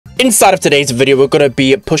Inside of today's video, we're going to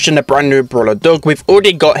be pushing a brand new brawler Doug. We've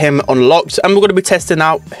already got him unlocked and we're going to be testing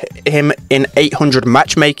out him in 800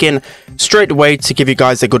 matchmaking straight away to give you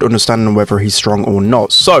guys a good understanding of whether he's strong or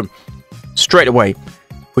not. So straight away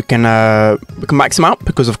we can max him out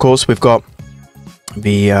because of course we've got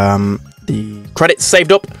the credits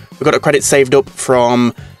saved up. We've got the credits saved up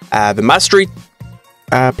from the mastery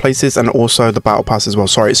places and also the battle pass as well.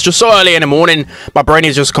 Sorry, it's just so early in the morning, my brain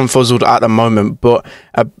is just confuzzled at the moment, but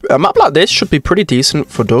a map like this should be pretty decent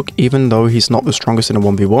for Doug, even though he's not the strongest in a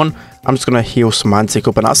 1v1. I'm just going to heal Semantic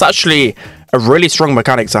up, and that's actually a really strong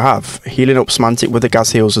mechanic to have, healing up Semantic with the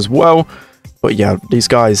gas heals as well. But yeah, these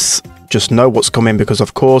guys just know what's coming because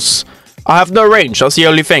of course I have no range. That's the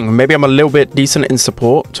only thing. Maybe I'm a little bit decent in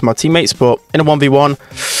support to my teammates, but in a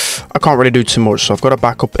 1v1 I can't really do too much, so I've got to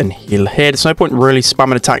back up and heal here. There's no point really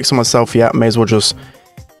spamming attacks on myself yet. May as well just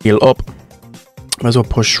heal up. May as well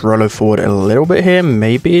push Rolo forward a little bit here.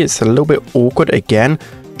 Maybe it's a little bit awkward again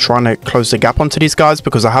trying to close the gap onto these guys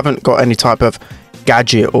because I haven't got any type of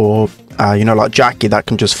gadget or you know, like Jackie that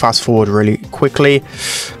can just fast forward really quickly.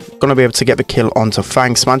 Gonna be able to get the kill onto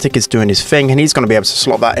Fang. Semantic is doing his thing and he's gonna be able to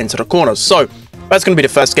slot that into the corner. So that's gonna be the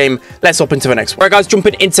first game. Let's hop into the next one. Alright guys,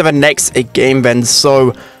 jumping into the next game then.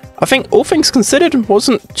 So I think all things considered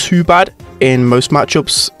wasn't too bad in most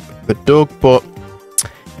matchups for Doug, but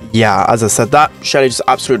yeah, as I said, that Shelly just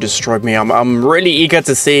absolutely destroyed me. I'm really eager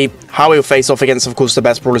to see how he'll face off against, of course, the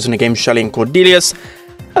best brawlers in the game, Shelly and Cordelius.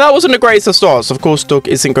 And that wasn't the greatest of starts. Of course, Doug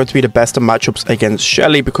isn't going to be the best of matchups against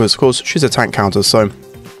Shelly because, of course, she's a tank counter. So I'm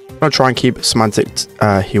going to try and keep Semantic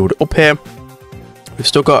healed up here. We've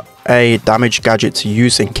still got a damage gadget to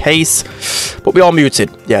use in case, but we are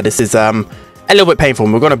muted. Yeah, this is a little bit painful.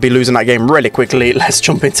 We're going to be losing that game really quickly. Let's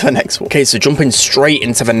jump into the next one. Okay, so jumping straight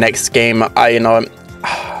into the next game.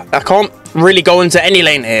 I can't really go into any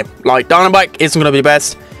lane here. Like, Dynamite isn't going to be the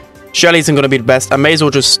best. Shelly isn't going to be the best. I may as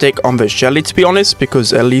well just stick on the Shelly, to be honest,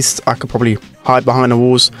 because at least I could probably hide behind the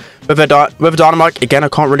walls. With Dynamite, again, I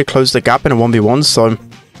can't really close the gap in a 1v1, so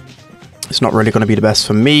it's not really going to be the best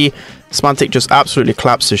for me. Semantic just absolutely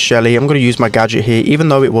collapses Shelly. I'm going to use my gadget here, even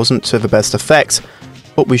though it wasn't to the best effect.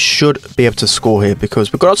 But we should be able to score here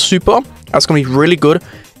because we've got our super. That's going to be really good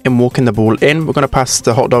in walking the ball in. We're going to pass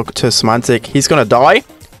the hot dog to Semantic. He's going to die,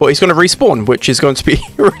 but he's going to respawn, which is going to be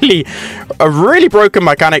a really broken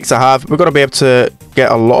mechanic to have. We're going to be able to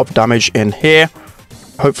get a lot of damage in here.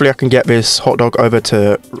 Hopefully I can get this hot dog over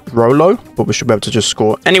to Rolo, but we should be able to just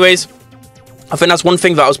score. Anyways, I think that's one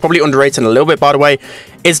thing that I was probably underrating a little bit, by the way,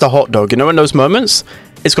 is the hot dog. You know, in those moments,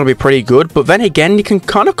 it's going to be pretty good. But then again, you can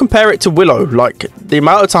kind of compare it to Willow. Like, the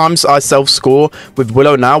amount of times I self-score with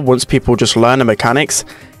Willow now, once people just learn the mechanics,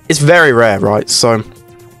 it's very rare, right? So I'm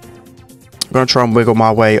going to try and wiggle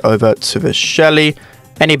my way over to the Shelly.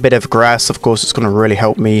 Any bit of grass, of course, it's going to really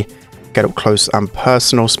help me get up close and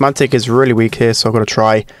personal. Semantic is really weak here, so I've got to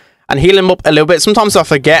try and heal him up a little bit. Sometimes I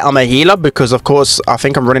forget I'm a healer because, of course, I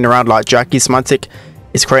think I'm running around like Jackie. Semantic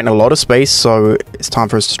is creating a lot of space, so it's time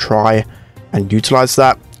for us to try and utilize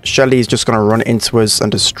that. Shelly is just going to run into us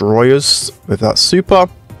and destroy us with that super.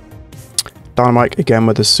 Dynamite again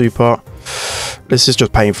with the super. This is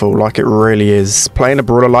just painful, like it really is. Playing a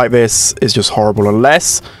brawler like this is just horrible.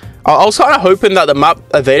 Unless I was kind of hoping that the map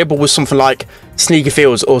available was something like Sneaky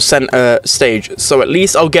Fields or Center Stage, so at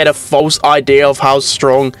least I'll get a false idea of how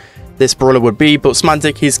strong this brawler would be. But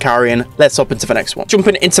Semantic, he's carrying. Let's hop into the next one.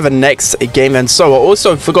 Jumping into the next game then. So I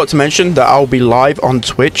also forgot to mention that I'll be live on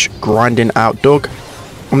Twitch grinding out Doug.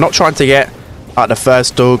 I'm not trying to get the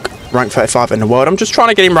first Doug rank 35 in the world. I'm just trying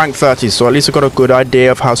to get him rank 30, so at least I've got a good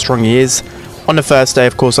idea of how strong he is on the first day.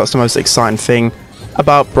 Of course, that's the most exciting thing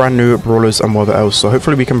about brand new brawlers and whatever else. So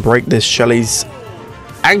hopefully we can break this Shelly's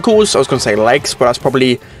ankles. I was going to say legs, but that's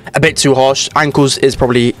probably a bit too harsh. Ankles is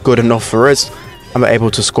probably good enough for us. I'm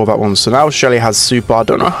able to score that one. So now Shelly has super. I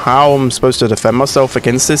don't know how I'm supposed to defend myself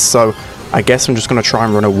against this, so I guess I'm just going to try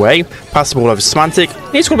and run away. Pass the ball over to Semantic.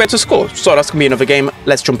 He's going to be able to score. So that's going to be another game.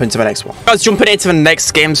 Let's jump into the next one. Guys, jumping into the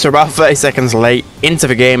next game. So about 30 seconds late into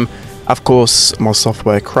the game. Of course, my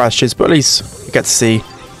software crashes, but at least you get to see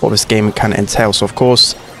what this game can entail. So of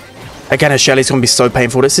course, again, Shelly's going to be so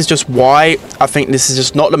painful. This is just why I think this is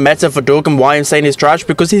just not the meta for Doug and why I'm saying he's trash,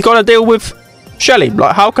 because he's got to deal with Shelly.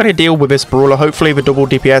 Like, how can he deal with this brawler? Hopefully the double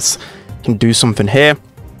DPS can do something here.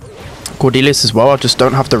 Cordelius as well. I just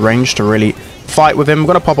don't have the range to really fight with him. I'm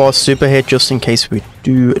going to pop our super here just in case we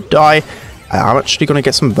do die. I'm actually going to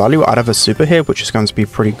get some value out of a super here, which is going to be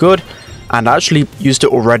pretty good. And I actually used it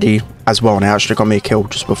already as well, and it actually got me a kill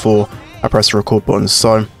just before I pressed the record button.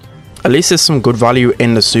 So at least there's some good value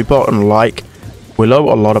in the super, unlike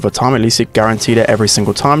Willow a lot of the time. At least it guaranteed it every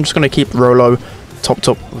single time. I'm just going to keep Rolo topped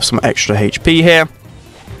up with some extra HP here.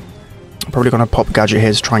 I'm probably going to pop Gadget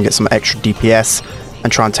here to try and get some extra DPS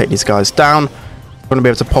and try and take these guys down. I'm going to be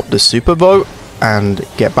able to pop the super vote and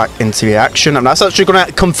get back into the action, and that's actually going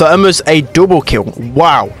to confirm us a double kill.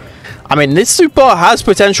 Wow. I mean, this super has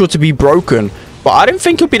potential to be broken, but I didn't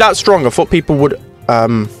think it would be that strong. I thought people would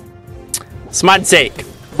Semantic,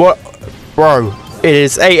 what, bro? It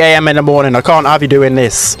is 8 AM in the morning. I can't have you doing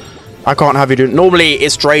this. I can't have you doing. Normally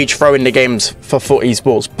it's Drage throwing the games for Foot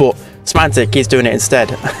Esports, but Semantic, he's doing it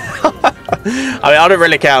instead. I mean, I don't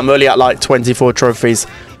really care. I'm only at like 24 trophies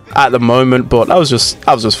at the moment, but that was just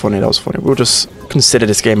funny. That was funny. We'll just consider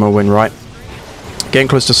this game a win, right? Getting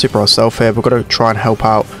close to super ourselves here. We're going to try and help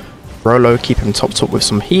out Rolo, keep him topped up with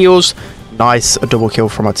some heals. Nice, a double kill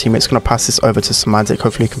from our teammates. Going to pass this over to Semantic.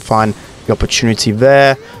 Hopefully, he can find the opportunity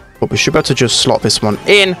there. But we should be able to just slot this one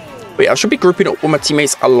in. But yeah, I should be grouping up with my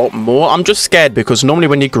teammates a lot more. I'm just scared because normally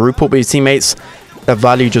when you group up with your teammates, the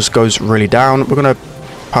value just goes really down. We're going to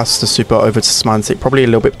pass the super over to Semantic, probably a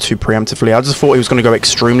little bit too preemptively. I just thought he was going to go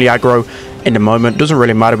extremely aggro in the moment. Doesn't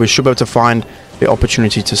really matter. We should be able to find the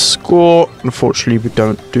opportunity to score. Unfortunately, we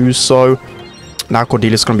don't do so. Now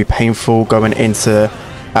Cordelia's going to be painful going into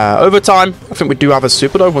overtime. I think we do have a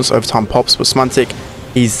super though once overtime pops, but Semantic,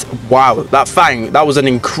 he's, wow, that Fang, that was an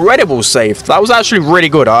incredible save. That was actually really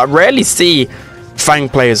good. I rarely see Fang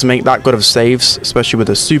players make that good of saves, especially with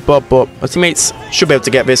a super, but our teammates should be able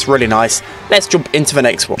to get this really nice. Let's jump into the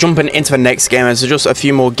next one. Jumping into the next game, as just a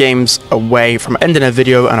few more games away from ending a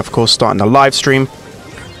video and of course starting the live stream.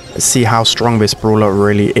 Let's see how strong this brawler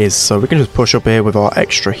really is. So we can just push up here with our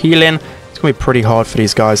extra healing. It's going to be pretty hard for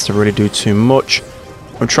these guys to really do too much.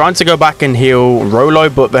 I'm trying to go back and heal Rolo,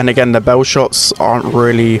 but then again, the bell shots aren't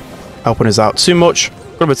really helping us out too much.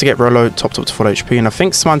 Got able to get Rolo topped up to full HP, and I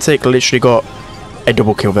think Semantic literally got a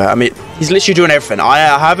double kill there. I mean, he's literally doing everything.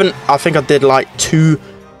 I think I did like 2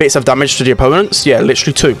 bits of damage to the opponents. Yeah,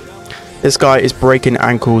 literally 2. This guy is breaking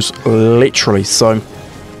ankles literally, so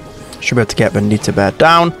should be able to get Benita Bear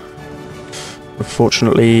down.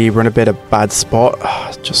 Unfortunately, we're in a bit of bad spot.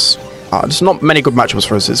 Just not many good matchups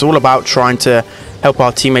for us. It's all about trying to help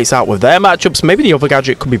our teammates out with their matchups. Maybe the other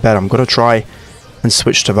gadget could be better. I'm going to try and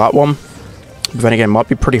switch to that one. But then again, it might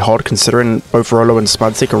be pretty hard considering both Rolo and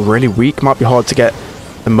Semantic are really weak. Might be hard to get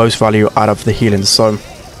the most value out of the healing. So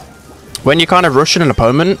when you're kind of rushing an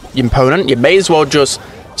opponent, you may as well just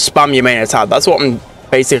spam your main attack. That's what I'm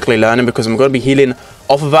basically learning, because I'm going to be healing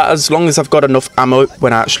off of that. As long as I've got enough ammo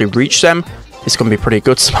when I actually reach them, it's going to be pretty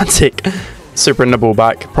good. Semantic super in the ball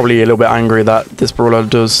back. Probably a little bit angry that this brawler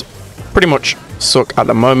does pretty much suck at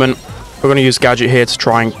the moment. We're going to use Gadget here to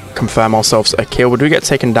try and confirm ourselves a kill. We do get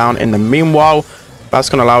taken down in the meanwhile. That's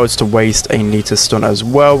going to allow us to waste a Nita stun as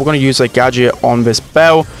well. We're going to use a Gadget on this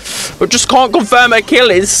Bell, but just can't confirm a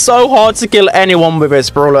kill. It's so hard to kill anyone with this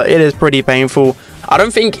brawler. It is pretty painful. I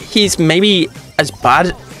don't think he's maybe as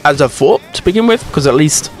bad as I thought to begin with, because at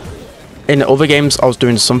least in other games I was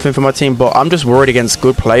doing something for my team, but I'm just worried against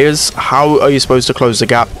good players. How are you supposed to close the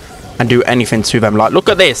gap and do anything to them? Like, look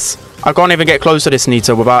at this. I can't even get close to this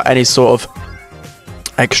Nita without any sort of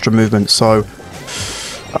extra movement. So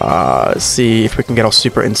let's see if we can get our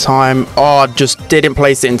super in time. Oh, I just didn't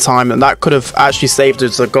place it in time, and that could have actually saved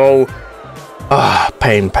us a goal.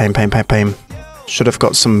 Pain. Should have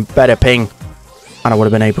got some better ping, and I would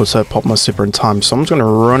have been able to pop my super in time. So I'm just going to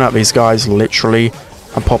run at these guys literally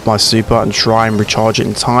and pop my super and try and recharge it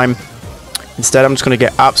in time. Instead, I'm just going to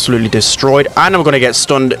get absolutely destroyed, and I'm going to get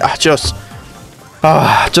stunned. Just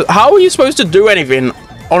how are you supposed to do anything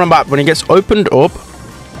on a map when it gets opened up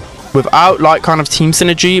without like kind of team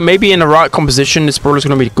synergy? Maybe in the right composition, this brawler is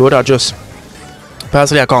going to be good. I just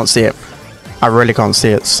personally, I can't see it. I really can't see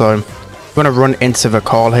it. So I'm going to run into the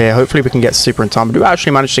Carl here. Hopefully, we can get super in time. We do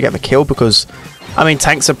actually manage to get the kill, because I mean,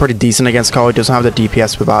 tanks are pretty decent against Carl. He doesn't have the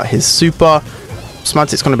DPS without his super.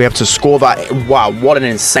 Semantic's going to be able to score that. Wow, what an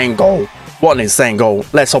insane goal. What an insane goal.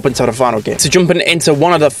 Let's hop into the final game. So jumping into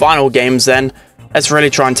one of the final games then, let's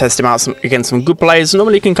really try and test him out against some good players.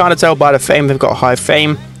 Normally you can kind of tell by the fame, they've got high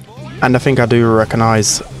fame. And I think I do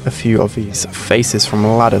recognize a few of these faces from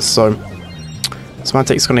ladders. So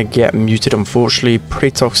Semantic's going to get muted, unfortunately.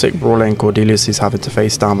 Pretty toxic brawler in Cordelius he's having to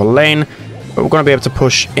face down the lane. But we're going to be able to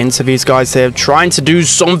push into these guys here, trying to do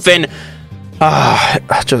something.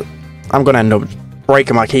 I'm going to end up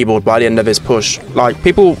breaking my keyboard by the end of this push. Like,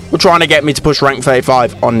 people were trying to get me to push rank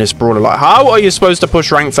 35 on this brawler. Like, how are you supposed to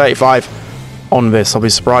push rank 35 on this? I'll be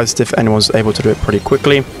surprised if anyone's able to do it pretty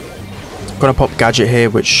quickly. I'm going to pop Gadget here,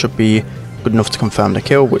 which should be good enough to confirm the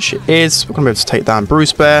kill, which it is. We're going to be able to take down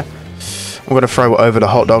Bruce Bear. I'm going to throw over the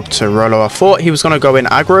hot dog to Rolo. I thought he was going to go in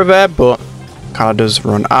aggro there, but kind of does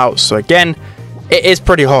run out. So again, it is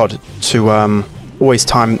pretty hard to always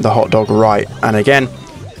time the hot dog right. And again,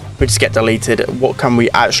 we just get deleted. What can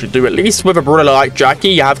we actually do? At least with a brawler like Jackie,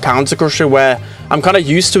 you have counter crusher, where I'm kind of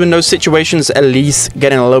used to in those situations at least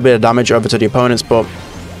getting a little bit of damage over to the opponents, but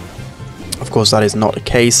of course that is not the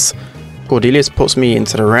case. Cordelius puts me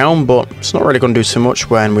into the realm, but it's not really going to do too much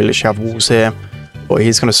when we literally have walls here. But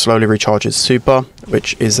he's going to slowly recharge his super,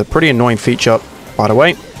 which is a pretty annoying feature, by the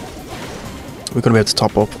way. We're going to be able to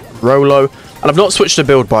top up Rolo. And I've not switched the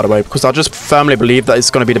build, by the way, because I just firmly believe that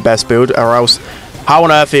it's going to be the best build, or else how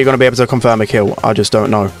on earth are you going to be able to confirm a kill? I just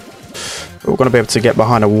don't know. We're going to be able to get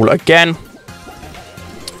behind a wall again.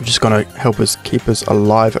 We're just going to help us keep us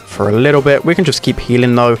alive for a little bit. We can just keep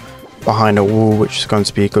healing, though, behind a wall, which is going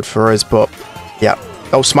to be good for us. But yeah.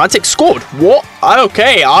 Oh, Smantic scored. What?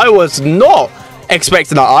 Okay, I was not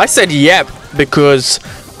expecting that. I said yep, because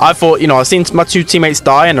I thought, you know, I've seen my two teammates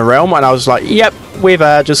die in the realm, and I was like, yep, we've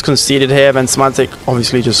just conceded here. Then Smantic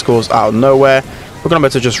obviously just scores out of nowhere. We're going to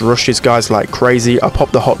be able to just rush these guys like crazy. I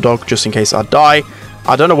pop the hot dog just in case I die.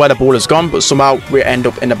 I don't know where the ball has gone, but somehow we end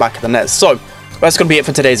up in the back of the net. So that's going to be it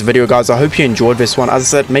for today's video, guys. I hope you enjoyed this one. As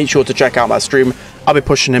I said, make sure to check out my stream. I'll be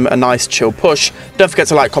pushing him a nice chill push. Don't forget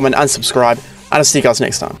to like, comment, and subscribe. And I'll see you guys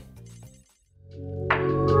next time.